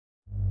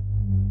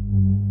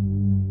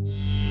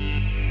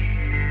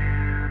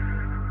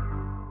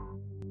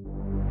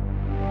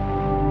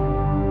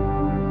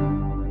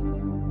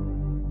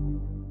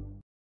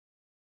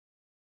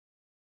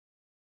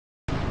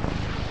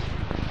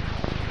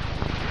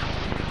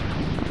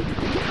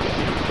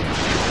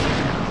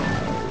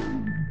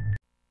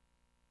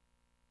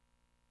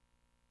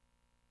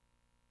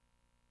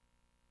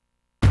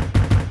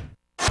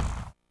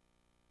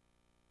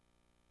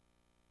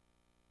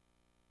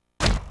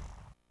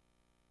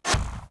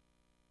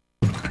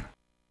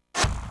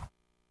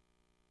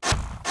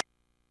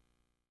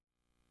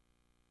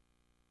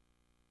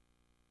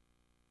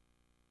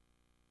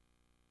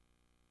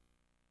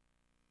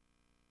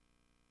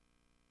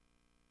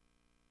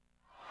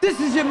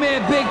is your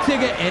man Big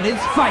Tigger, and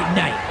it's fight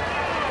night.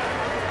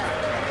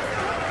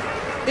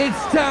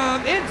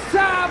 It's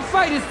time,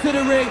 fighters to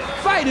the ring,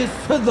 fighters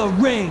to the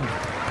ring.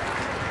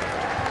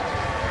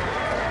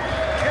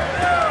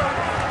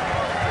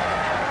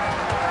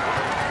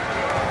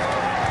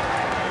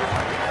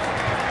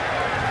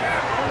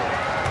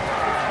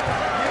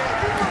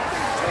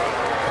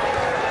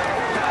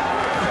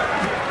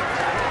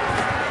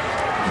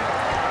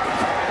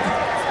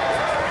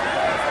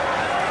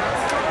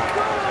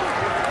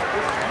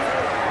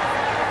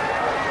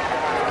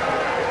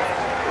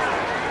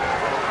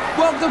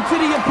 Welcome to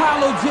the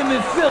Apollo Gym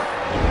in Philly.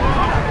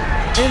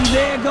 And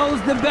there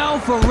goes the bell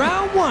for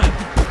round one.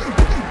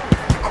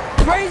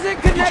 Frazier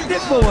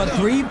connected for a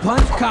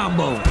 3-punch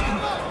combo.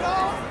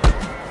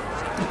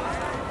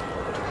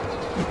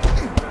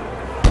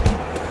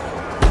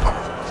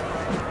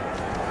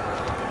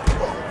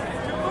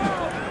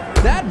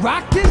 That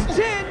rocked his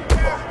chin.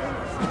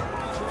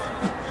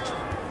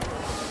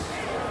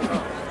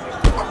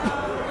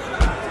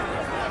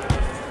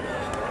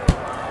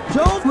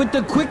 Jones with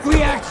the quick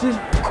reaction.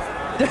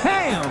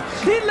 Damn,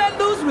 he let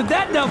loose with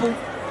that double.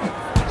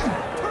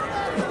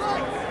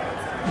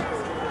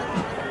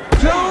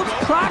 Jones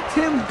clocked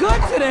him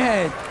good to the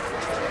head.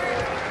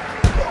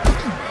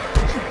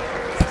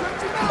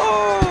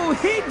 Oh,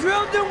 he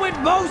drilled him with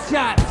both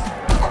shots.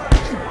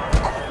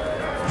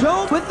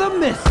 Jones with a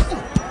miss.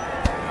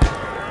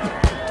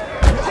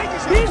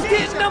 He's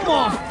getting them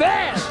off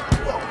fast.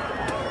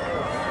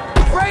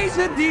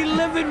 Frazier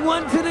delivered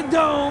one to the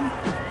dome.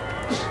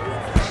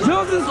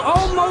 Jones is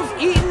almost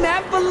eating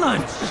that for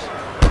lunch.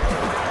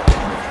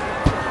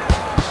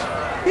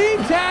 He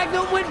tagged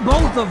him with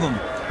both of them.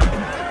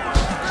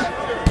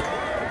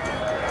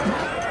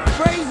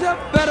 Frazier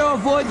better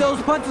avoid those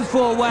punches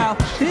for a while.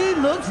 He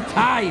looks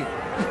tired.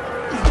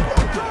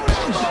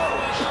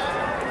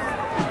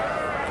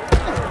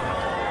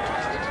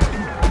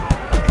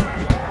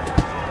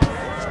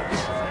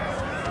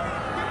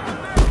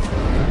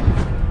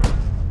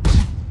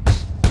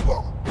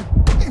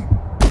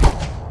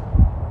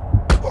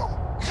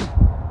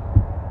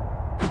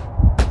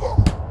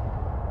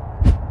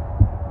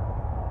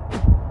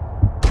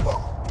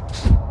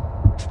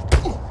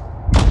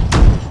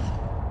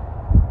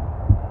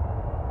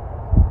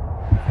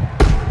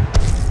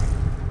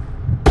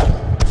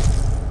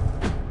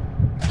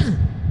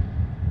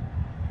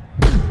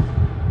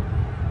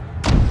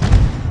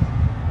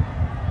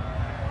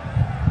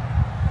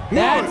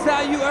 That's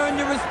how you earn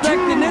your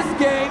respect in this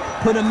game.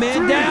 Put a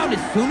man down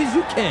as soon as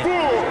you can. 4,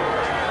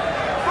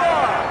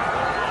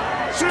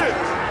 5,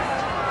 6.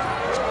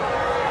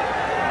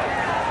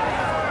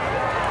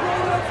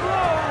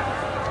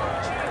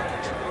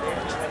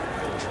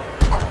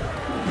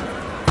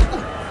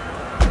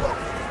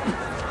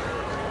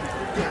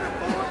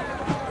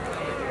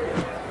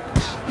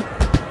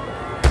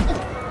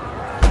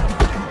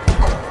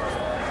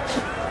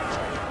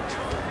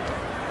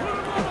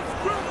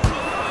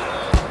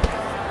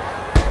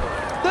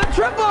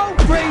 Triple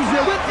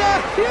Frazier with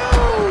a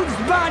huge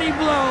body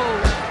blow.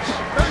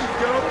 There you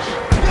go.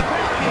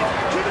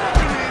 Get up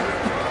in here.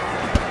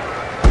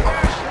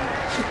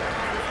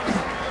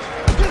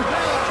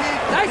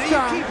 Nice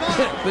try,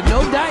 but no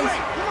dice.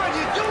 Come on,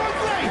 you're doing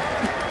great.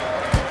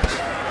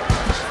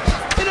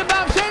 In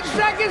about 10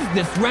 seconds,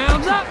 this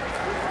round's up.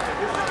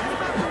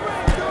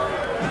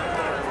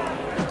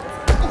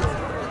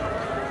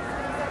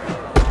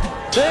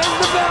 There's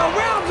the bell.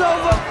 Round's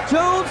over.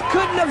 Jones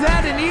couldn't have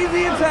had an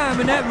easier time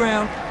in that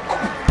round.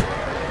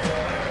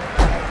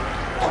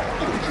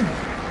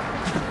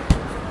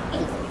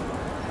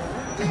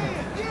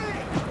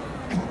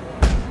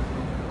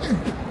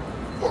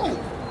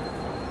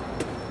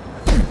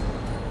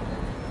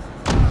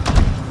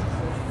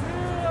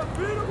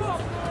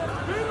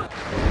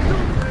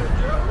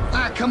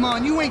 Ah, come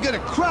on, you ain't gonna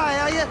cry,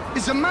 are ya?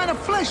 It's a minor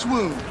flesh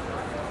wound.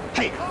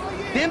 Hey,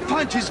 them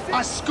punches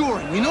are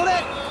scoring, you know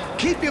that?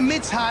 Keep your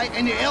mitts high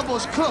and your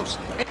elbows close.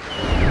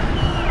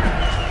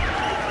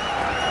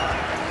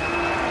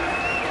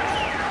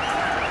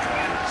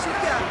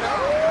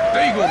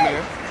 There you go,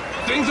 man.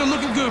 Things are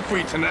looking good for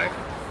you tonight.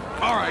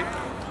 All right.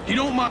 You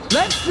don't mind.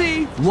 Let's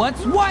see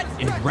what's what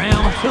in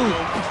round two.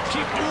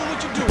 Keep doing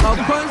what you're doing. A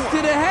punch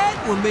to the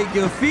head will make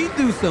your feet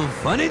do some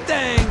funny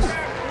things.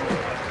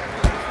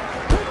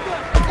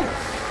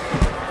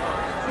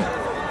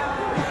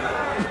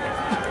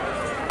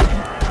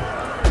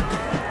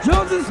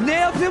 Jones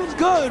nailed him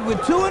good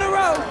with 2 in a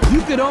row.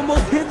 You could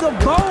almost hear the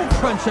bone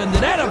crunch under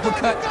that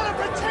uppercut.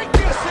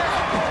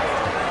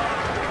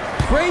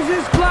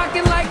 Frazier's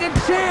blocking like a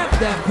champ.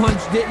 That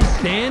punch didn't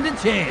stand a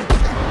chance.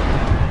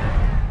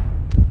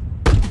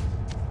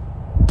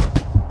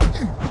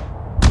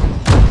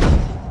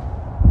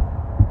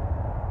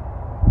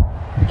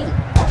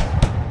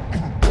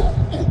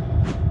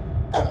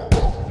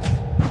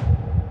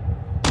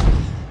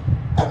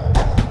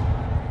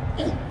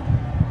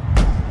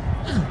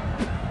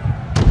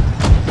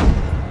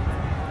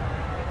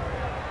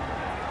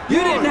 You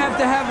didn't have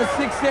to have a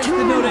sixth sense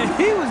to know that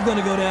he was going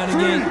to go down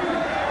again.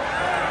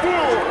 4,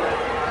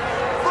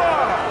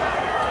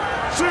 5,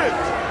 6,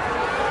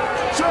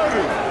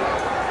 7.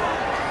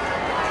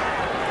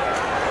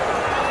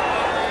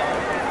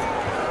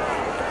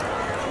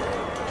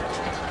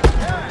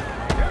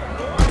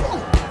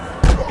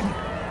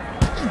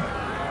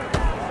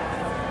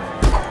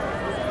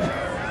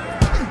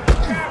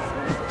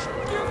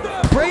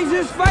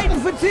 Frazier's fighting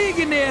fatigue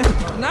in there,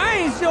 and I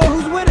ain't sure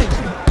who's winning.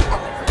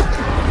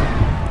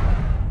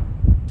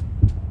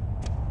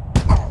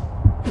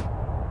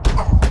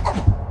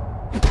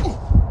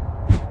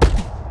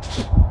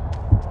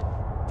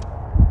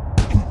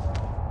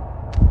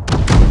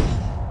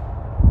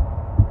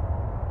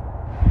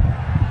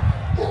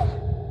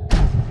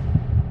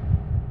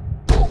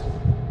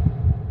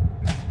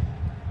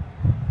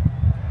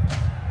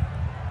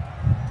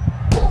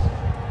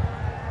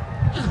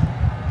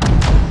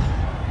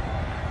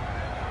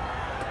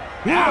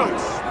 No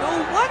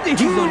wonder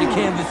he's on the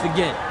canvas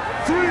again.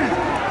 3,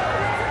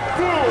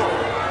 4,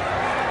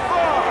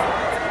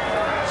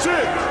 5, 6,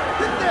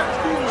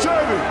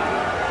 7,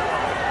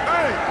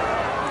 8.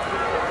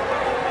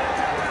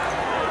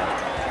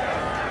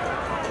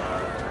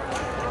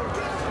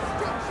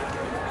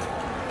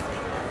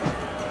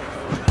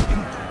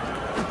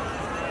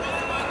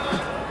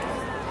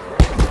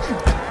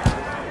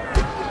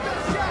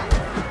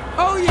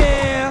 Oh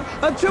yeah,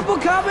 a triple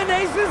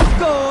combination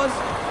scores.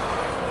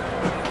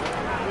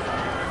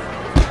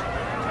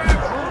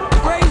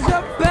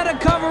 Better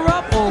cover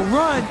up or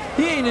run.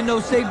 He ain't in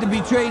no shape to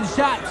be trading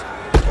shots.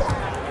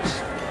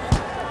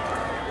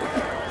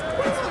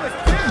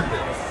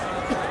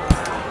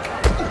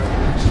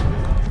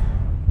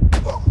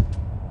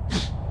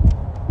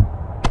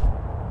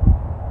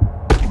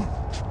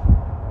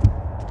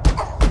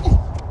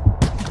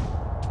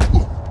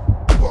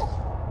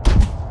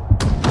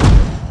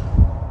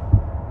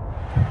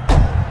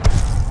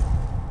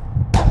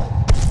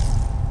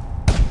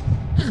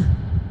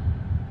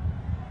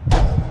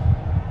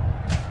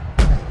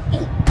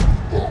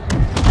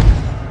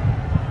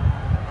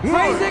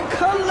 Frazier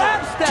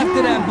collapsed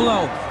after that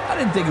blow. I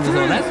didn't think it was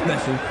all that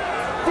special.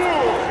 4,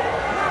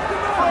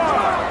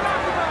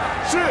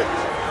 5, 6,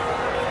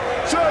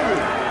 7,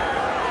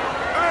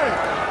 8.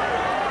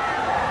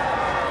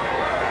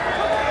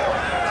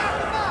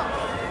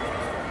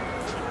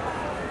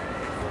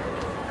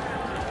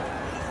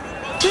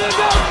 Here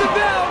goes the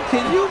bell.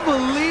 Can you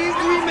believe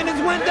 3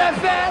 minutes went that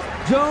fast?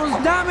 Jones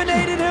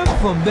dominated him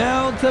from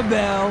bell to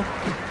bell.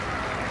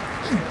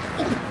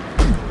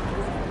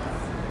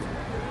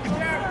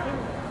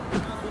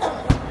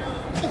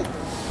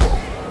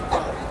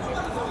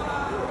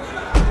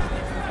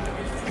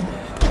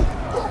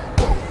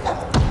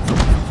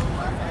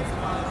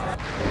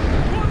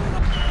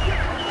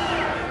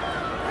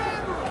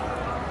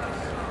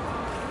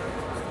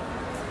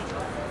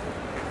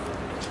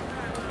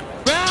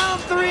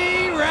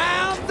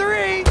 Round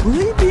three. Will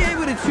he be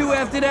able to chew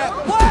after that?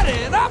 What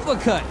an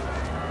uppercut!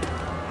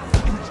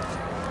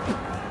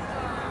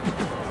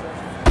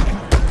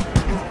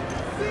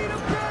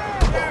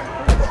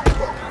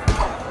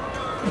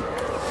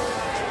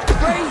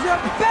 Frazier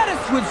better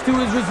switch to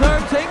his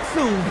reserve tank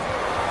soon.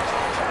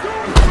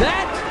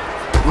 That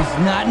was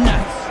not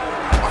nice.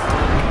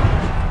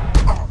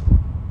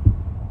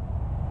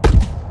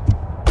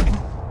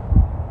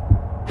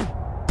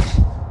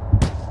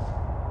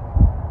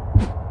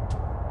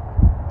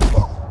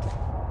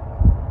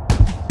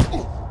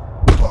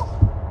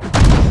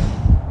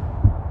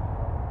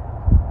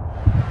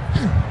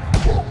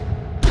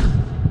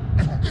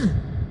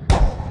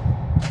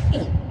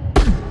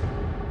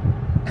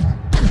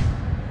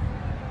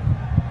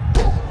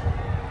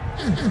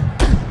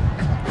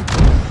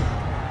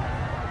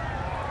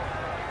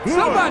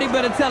 Somebody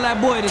better tell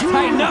that boy to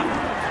tighten up.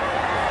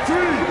 3,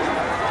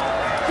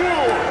 4,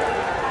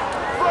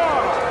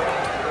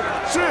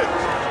 5, 6,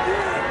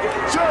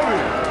 7,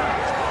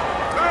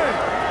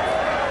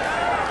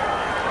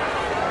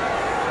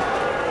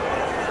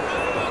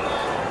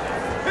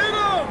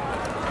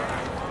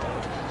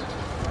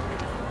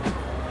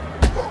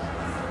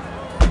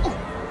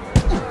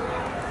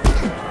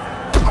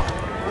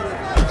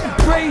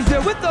 8.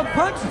 Frazier with the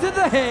punch to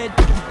the head.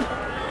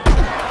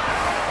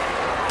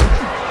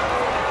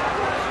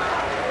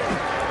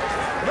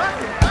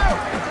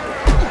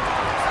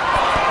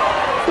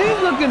 He's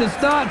looking to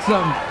start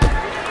something.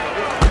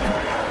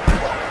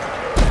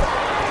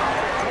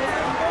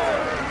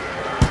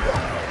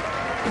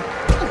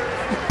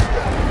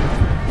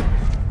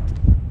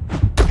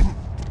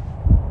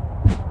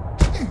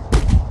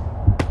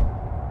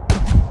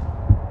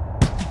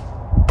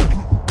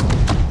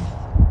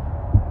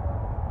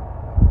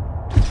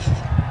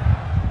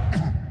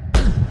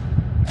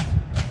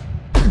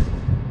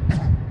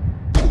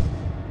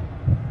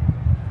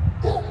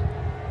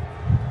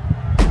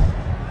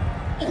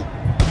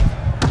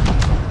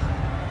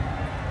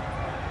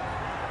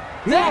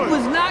 That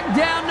was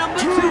knockdown number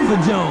 2 for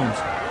Jones.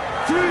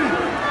 3,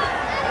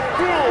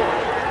 4,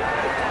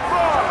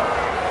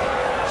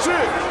 5, 6,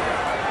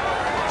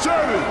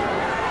 7,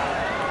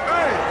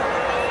 8,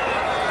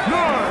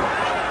 9,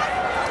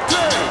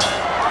 10.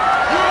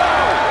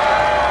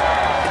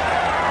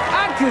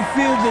 I could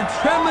feel the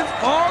tremors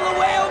all the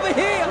way over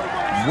here.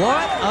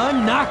 What a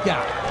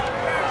knockout.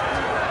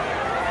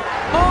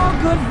 All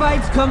good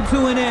fights come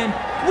to an end.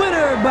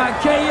 Winner by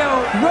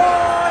KO,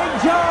 Roy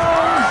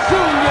Jones Jr.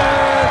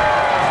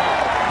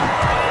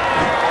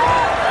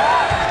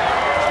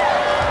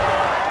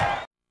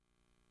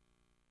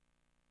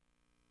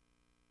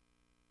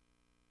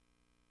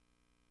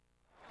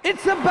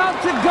 It's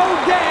about to go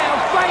down.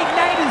 Fight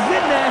night is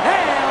in the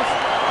house.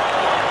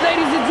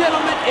 Ladies and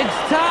gentlemen, it's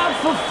time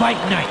for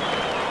fight night.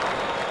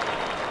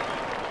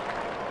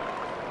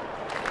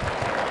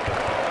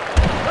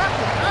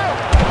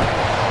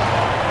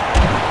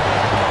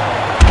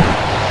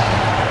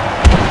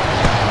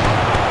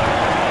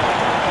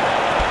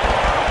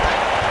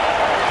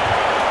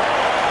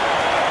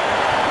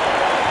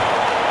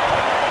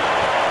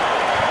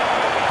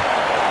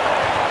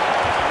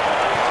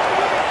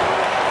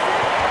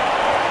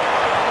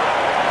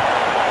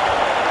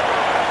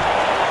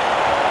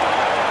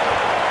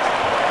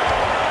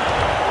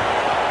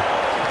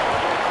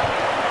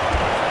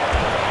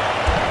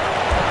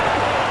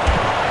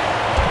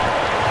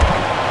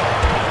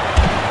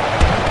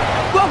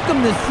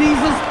 The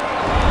Caesars.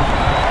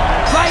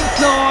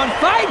 Fights on,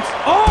 fights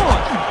on!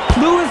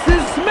 Lewis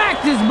has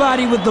smacked his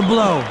body with the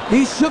blow.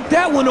 He shook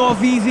that one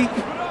off easy.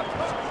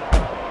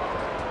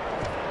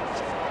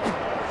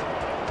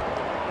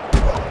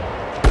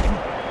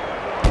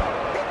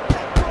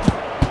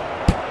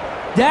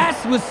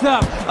 That's what's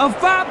up. A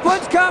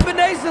 5-punch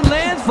combination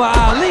lands for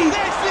Ali.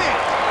 That's it.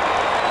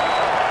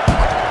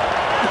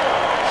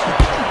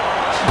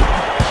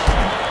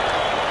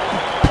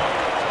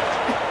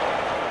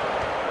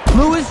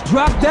 Lewis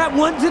dropped that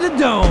one to the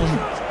dome.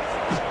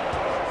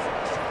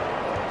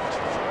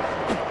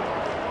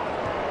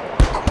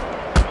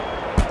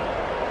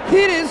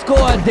 He didn't score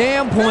a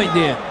damn point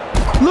there.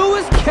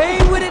 Lewis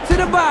came with it to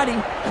the body.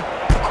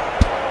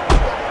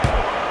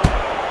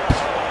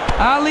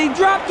 Ali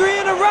dropped 3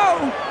 in a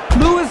row.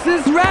 Lewis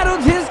has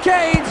rattled his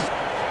cage.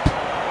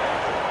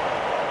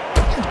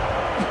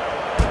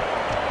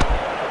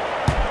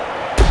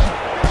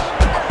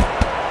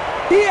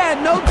 He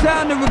had no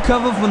time to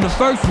recover from the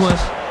first one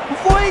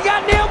before he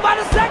got nailed by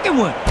the second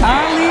one.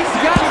 Ali's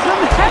got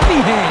some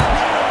heavy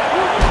hands.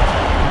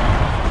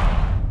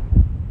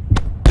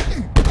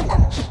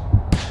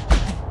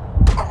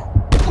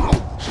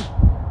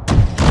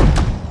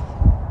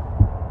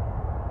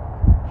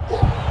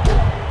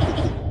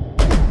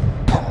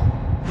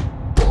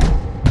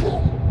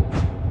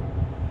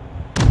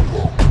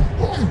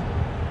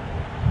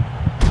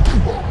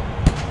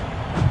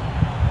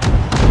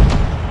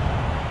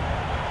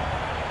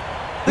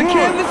 The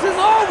canvas is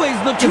always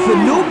looking for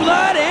new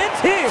blood and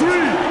tears. 3,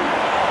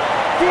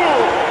 4,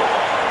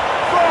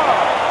 5,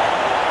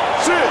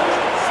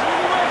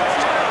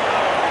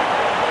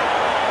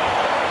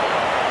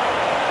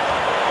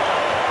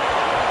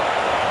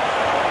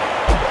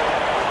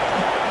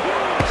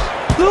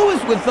 6.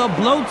 Lewis with a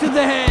blow to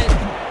the head.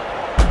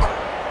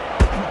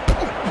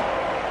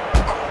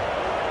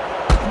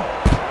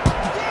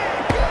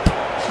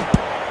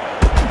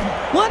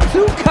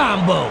 One-two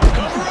combo.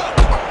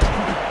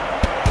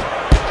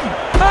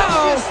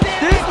 Uh-oh,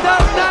 this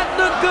does not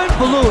look good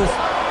for Lewis.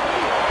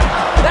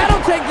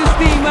 That'll take the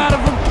steam out of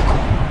him.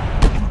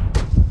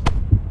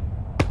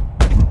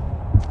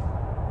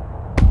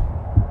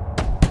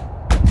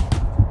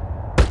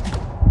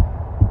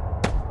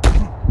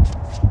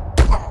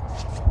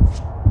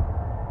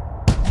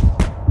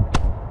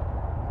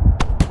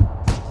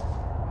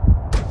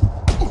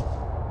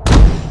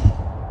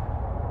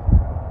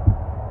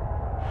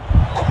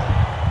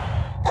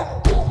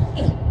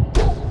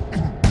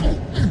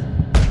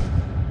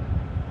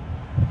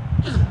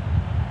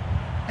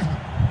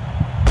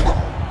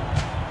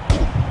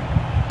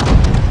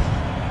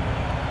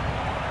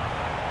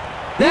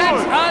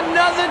 That's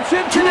another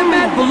trip to the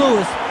mat for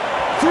Lewis.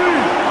 3,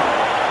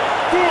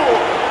 4,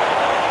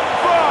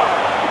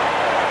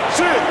 5,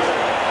 6,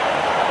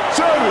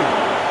 7,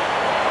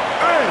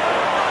 8.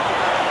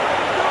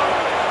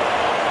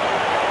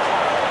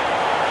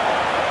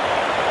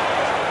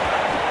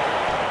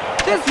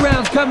 This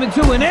round's coming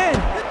to an end.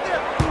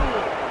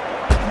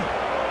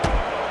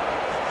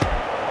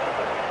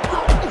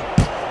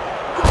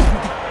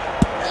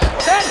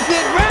 That's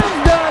it,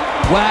 round's done.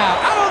 Wow,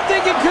 I don't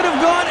think it could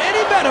have gone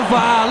any better for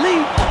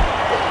Ali.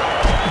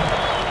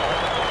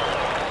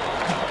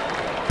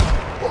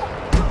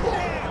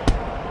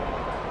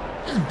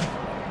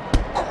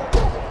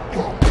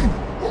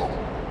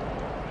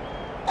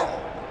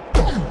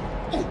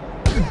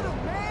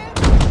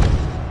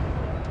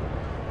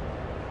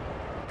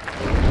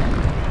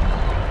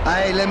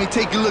 Hey, let me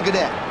take a look at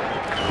that.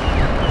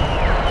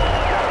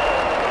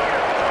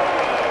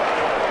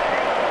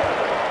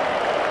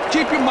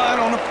 Keep your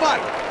mind on the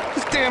fight.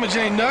 This damage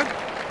ain't nothing.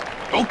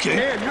 Okay.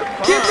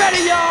 Get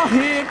ready, y'all.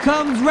 Here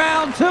comes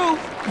round 2.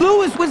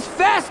 Lewis was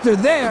faster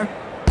there.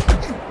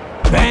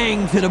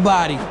 Bang to the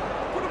body.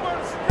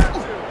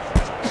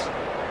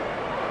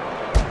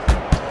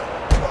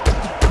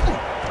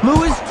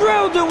 Lewis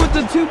drilled him with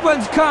the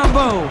 2-punch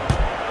combo.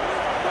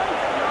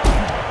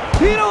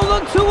 He don't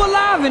look too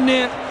alive in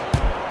there.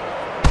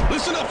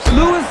 Listen up, son.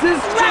 Lewis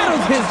has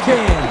rattled his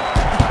can.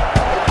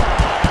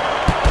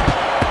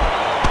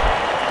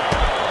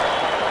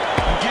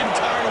 I'm getting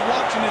tired of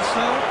watching this,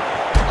 son.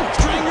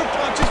 String your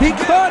punches He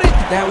together. caught it.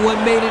 That one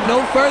made it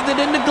no further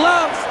than the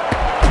gloves.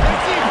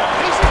 That's it.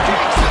 Piece of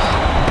cake, son.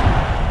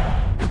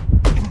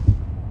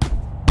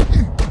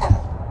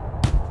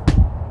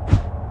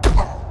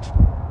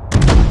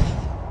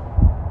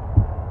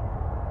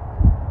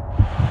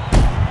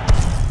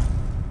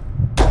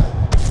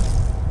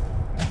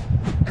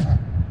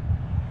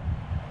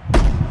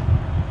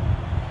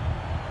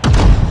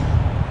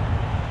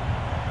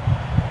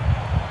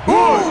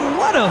 Ooh,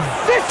 what a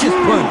vicious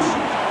punch.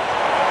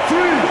 3,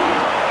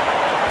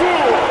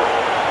 4,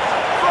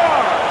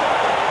 5,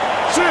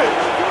 6,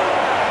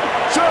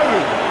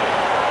 7,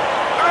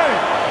 8,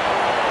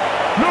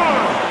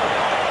 9,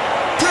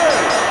 10.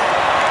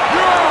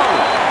 Go!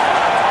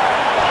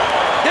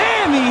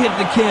 Damn, he hit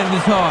the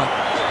canvas hard.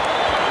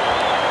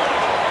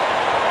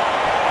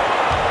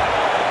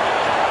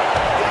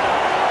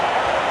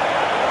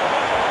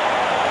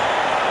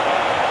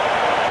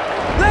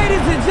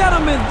 Ladies and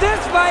gentlemen, this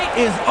fight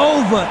is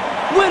over.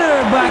 Winner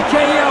by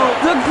KO,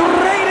 the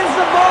greatest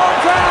of all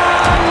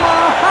time,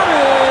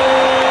 Muhammad.